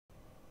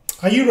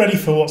Are you ready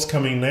for what's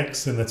coming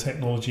next in the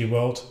technology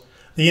world?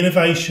 The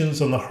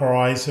innovations on the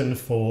horizon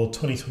for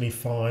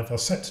 2025 are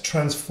set to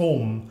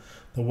transform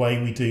the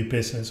way we do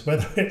business,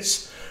 whether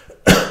it's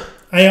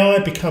AI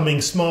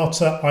becoming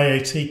smarter,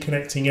 IoT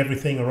connecting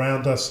everything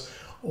around us,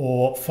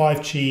 or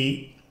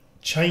 5G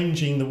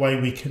changing the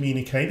way we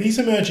communicate. These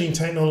emerging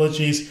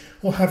technologies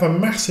will have a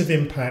massive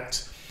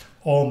impact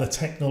on the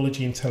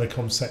technology and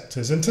telecom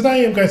sectors. And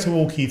today I'm going to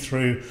walk you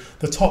through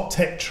the top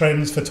tech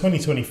trends for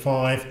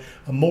 2025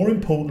 and, more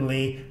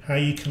importantly, how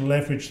you can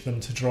leverage them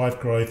to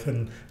drive growth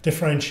and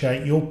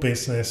differentiate your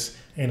business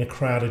in a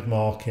crowded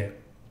market.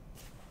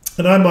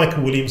 And I'm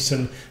Michael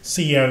Williamson,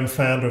 CEO and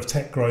founder of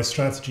Tech Growth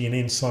Strategy and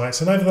Insights.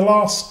 And over the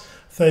last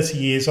 30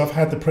 years, I've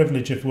had the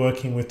privilege of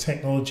working with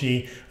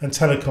technology and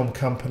telecom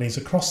companies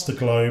across the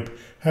globe,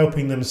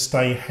 helping them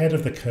stay ahead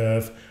of the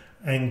curve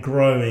and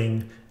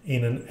growing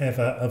in an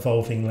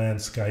ever-evolving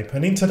landscape.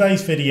 And in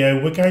today's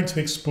video, we're going to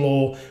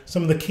explore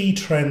some of the key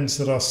trends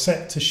that are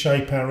set to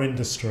shape our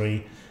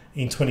industry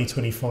in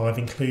 2025,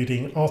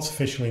 including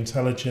artificial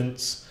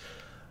intelligence,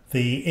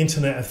 the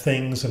Internet of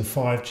Things and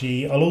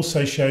 5G. I'll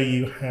also show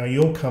you how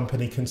your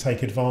company can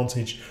take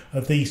advantage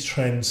of these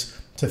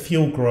trends to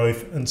fuel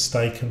growth and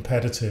stay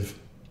competitive.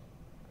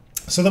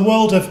 So the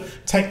world of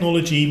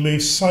technology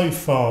moves so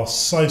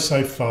fast, so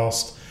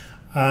fast.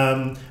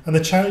 And the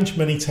challenge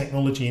many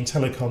technology and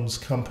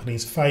telecoms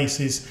companies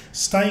face is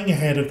staying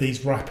ahead of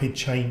these rapid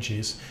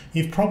changes.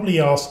 You've probably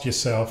asked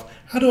yourself,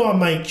 how do I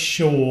make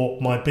sure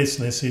my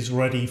business is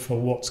ready for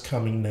what's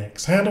coming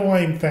next? How do I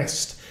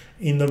invest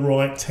in the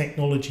right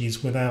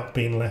technologies without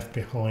being left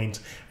behind?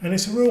 And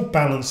it's a real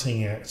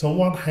balancing act. On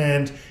one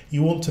hand,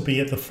 you want to be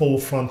at the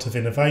forefront of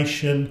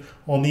innovation.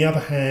 On the other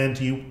hand,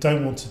 you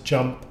don't want to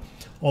jump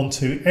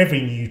onto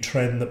every new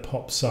trend that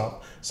pops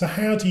up. So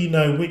how do you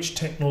know which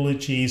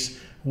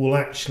technologies will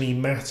actually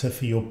matter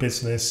for your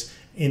business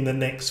in the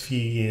next few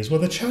years?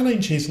 Well, the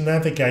challenge is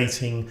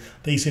navigating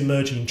these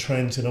emerging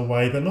trends in a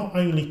way that not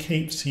only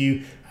keeps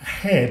you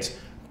ahead,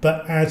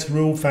 but adds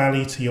real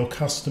value to your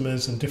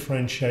customers and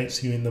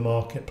differentiates you in the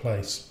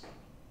marketplace.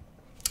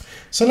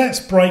 So let's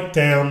break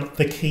down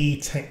the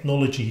key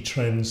technology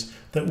trends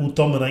that will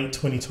dominate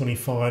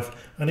 2025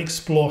 and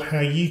explore how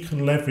you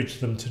can leverage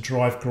them to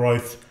drive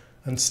growth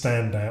and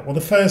stand out. Well,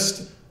 the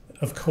first,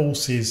 of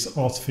course, is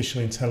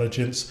artificial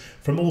intelligence.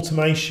 From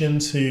automation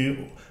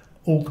to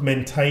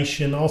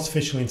augmentation,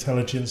 artificial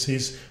intelligence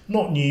is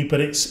not new,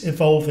 but it's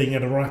evolving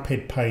at a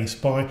rapid pace.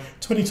 By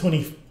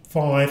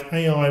 2025,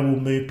 AI will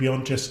move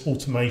beyond just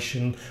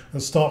automation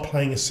and start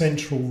playing a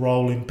central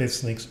role in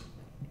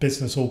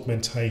business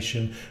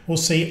augmentation. We'll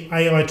see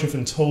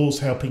AI-driven tools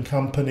helping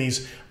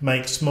companies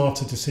make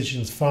smarter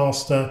decisions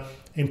faster,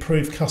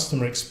 improve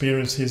customer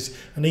experiences,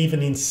 and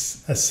even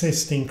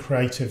assist in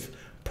creative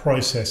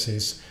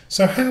processes.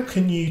 So how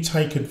can you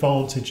take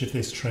advantage of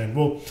this trend?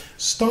 Well,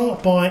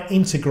 start by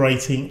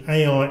integrating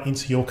AI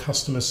into your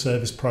customer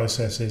service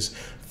processes.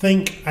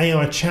 Think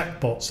AI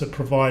chatbots that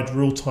provide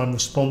real-time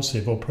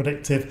responsive or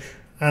predictive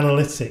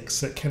analytics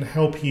that can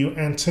help you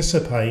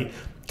anticipate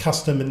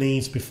customer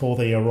needs before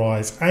they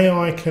arise.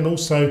 AI can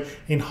also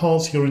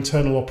enhance your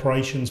internal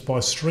operations by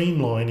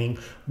streamlining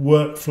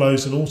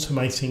workflows and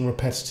automating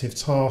repetitive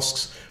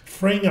tasks,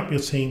 freeing up your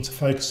team to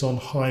focus on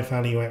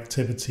high-value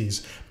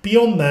activities.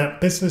 Beyond that,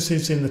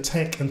 businesses in the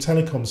tech and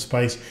telecom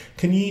space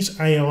can use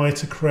AI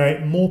to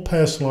create more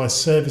personalized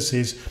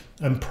services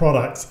and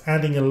products,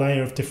 adding a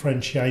layer of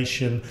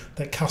differentiation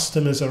that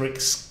customers are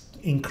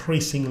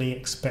increasingly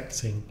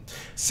expecting.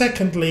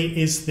 Secondly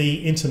is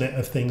the Internet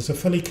of Things, a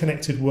fully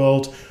connected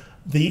world.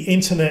 The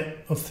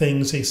Internet of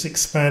Things is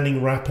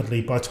expanding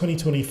rapidly. By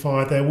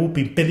 2025, there will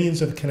be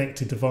billions of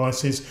connected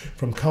devices,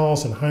 from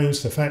cars and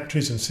homes to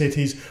factories and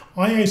cities.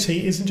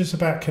 IoT isn't just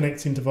about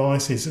connecting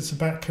devices, it's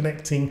about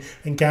connecting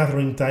and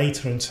gathering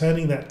data and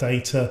turning that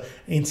data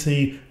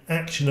into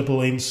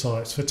actionable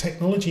insights. For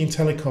technology and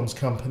telecoms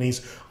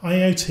companies,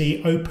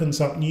 IoT opens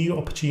up new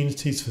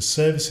opportunities for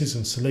services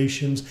and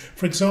solutions.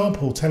 For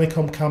example,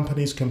 telecom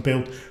companies can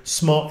build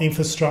smart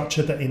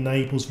infrastructure that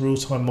enables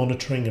real-time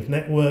monitoring of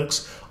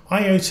networks.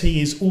 IoT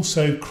is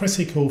also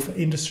critical for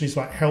industries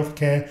like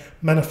healthcare,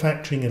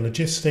 manufacturing and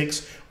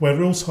logistics, where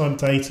real-time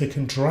data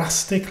can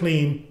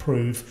drastically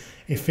improve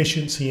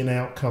efficiency and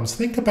outcomes.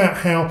 Think about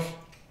how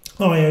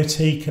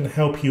IoT can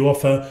help you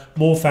offer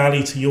more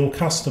value to your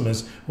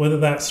customers, whether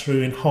that's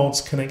through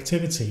enhanced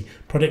connectivity,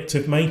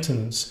 predictive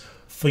maintenance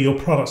for your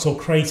products, or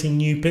creating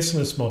new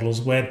business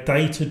models where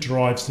data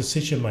drives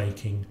decision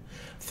making.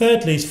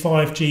 Thirdly is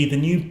 5G, the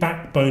new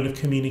backbone of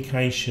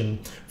communication.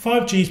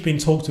 5G has been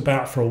talked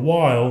about for a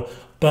while,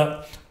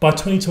 but by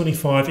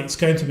 2025 it's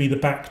going to be the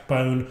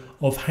backbone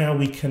of how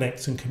we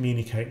connect and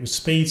communicate. With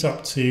speeds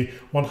up to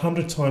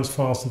 100 times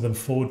faster than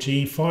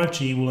 4G,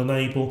 5G will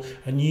enable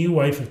a new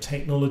wave of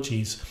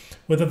technologies,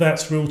 whether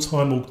that's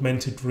real-time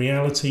augmented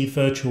reality,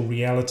 virtual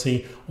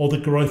reality, or the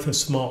growth of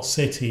smart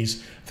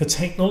cities. For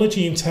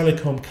technology and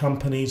telecom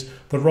companies,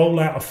 the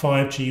rollout of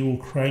 5G will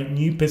create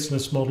new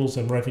business models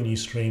and revenue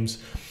streams.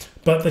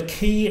 But the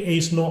key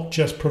is not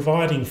just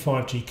providing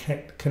 5G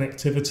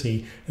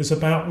connectivity, it's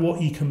about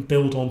what you can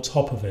build on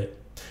top of it.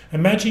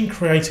 Imagine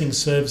creating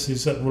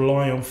services that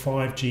rely on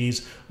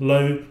 5G's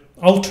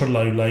ultra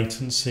low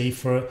latency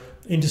for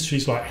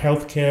industries like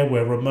healthcare,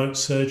 where remote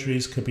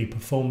surgeries could be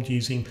performed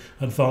using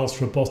advanced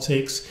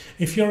robotics.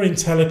 If you're in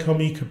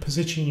telecom, you could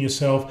position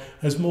yourself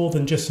as more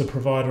than just a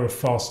provider of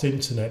fast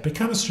internet.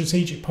 Become a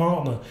strategic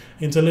partner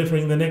in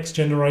delivering the next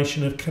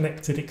generation of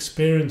connected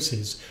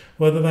experiences,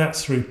 whether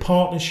that's through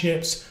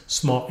partnerships,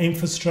 smart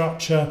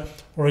infrastructure,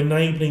 or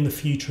enabling the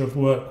future of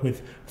work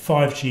with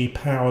 5G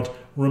powered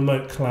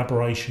remote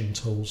collaboration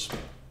tools.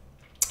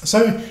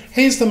 So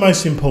here's the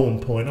most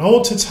important point. I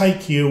want to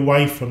take you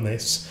away from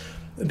this.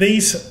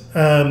 These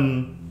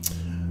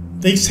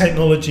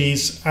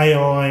technologies,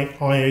 AI,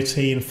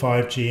 IoT and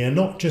 5G, are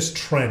not just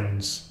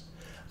trends.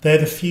 They're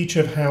the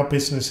future of how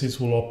businesses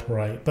will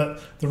operate.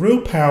 But the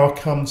real power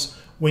comes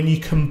when you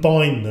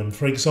combine them.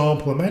 For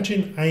example,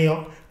 imagine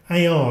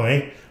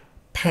AI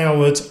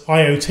powered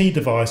IoT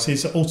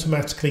devices that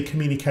automatically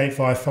communicate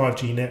via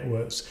 5G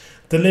networks,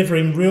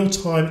 delivering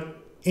real-time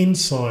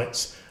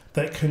insights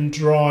that can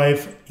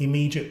drive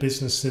immediate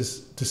business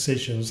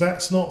decisions.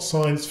 That's not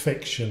science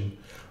fiction.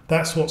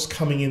 That's what's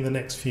coming in the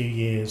next few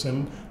years,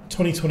 and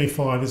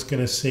 2025 is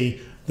going to see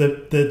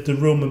the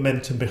real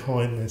momentum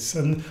behind this.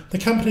 And the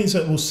companies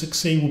that will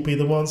succeed will be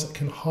the ones that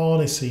can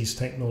harness these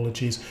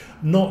technologies,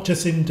 not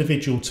just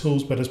individual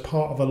tools, but as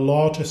part of a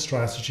larger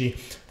strategy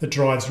that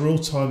drives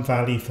real-time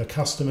value for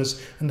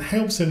customers and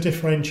helps them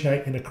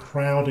differentiate in a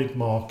crowded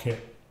market.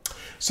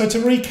 So to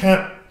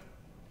recap,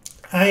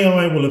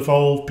 AI will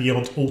evolve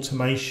beyond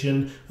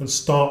automation and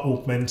start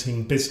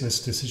augmenting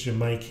business decision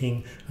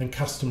making and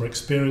customer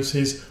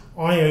experiences.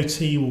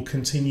 IoT will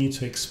continue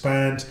to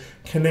expand,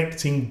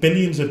 connecting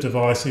billions of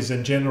devices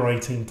and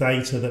generating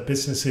data that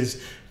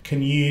businesses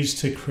can use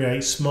to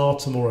create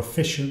smarter, more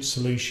efficient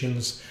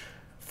solutions.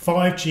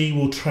 5G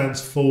will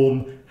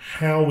transform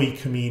how we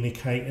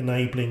communicate,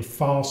 enabling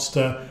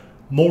faster,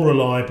 more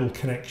reliable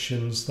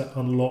connections that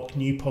unlock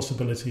new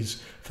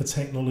possibilities for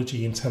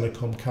technology and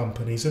telecom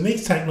companies. And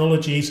these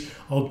technologies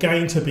are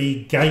going to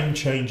be game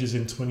changers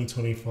in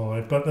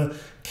 2025, but the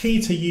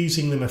key to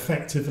using them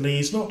effectively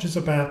is not just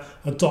about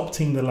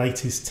adopting the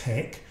latest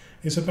tech,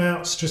 it's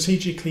about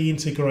strategically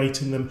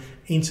integrating them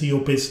into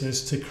your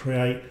business to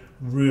create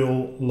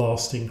real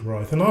lasting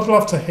growth. And I'd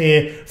love to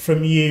hear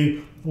from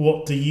you.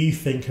 What do you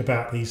think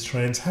about these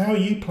trends? How are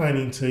you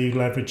planning to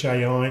leverage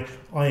AI,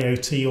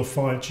 IoT or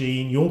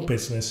 5G in your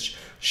business?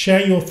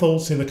 Share your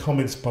thoughts in the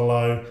comments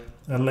below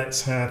and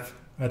let's have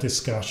a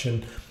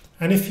discussion.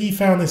 And if you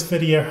found this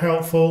video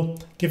helpful,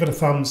 give it a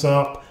thumbs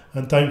up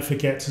and don't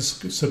forget to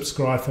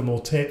subscribe for more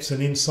tips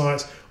and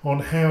insights on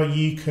how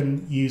you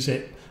can use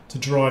it to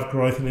drive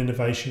growth and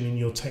innovation in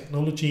your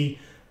technology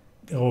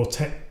or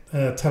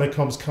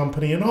telecoms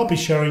company. And I'll be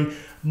sharing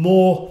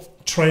more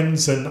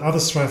trends and other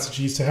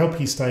strategies to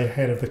help you stay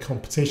ahead of the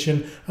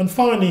competition. And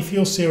finally, if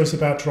you're serious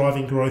about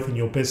driving growth in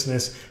your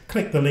business,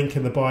 click the link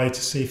in the bio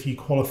to see if you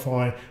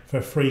qualify for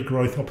a free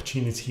growth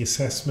opportunity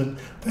assessment.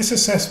 This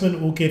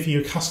assessment will give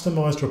you a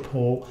customized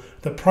report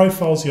that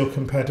profiles your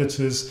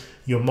competitors,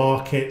 your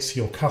markets,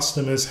 your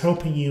customers,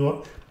 helping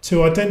you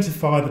to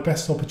identify the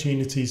best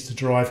opportunities to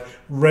drive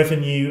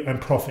revenue and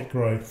profit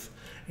growth.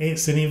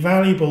 It's an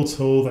invaluable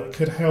tool that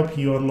could help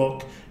you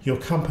unlock your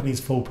company's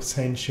full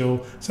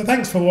potential. So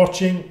thanks for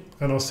watching,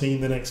 and I'll see you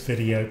in the next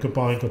video.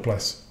 Goodbye and God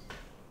bless.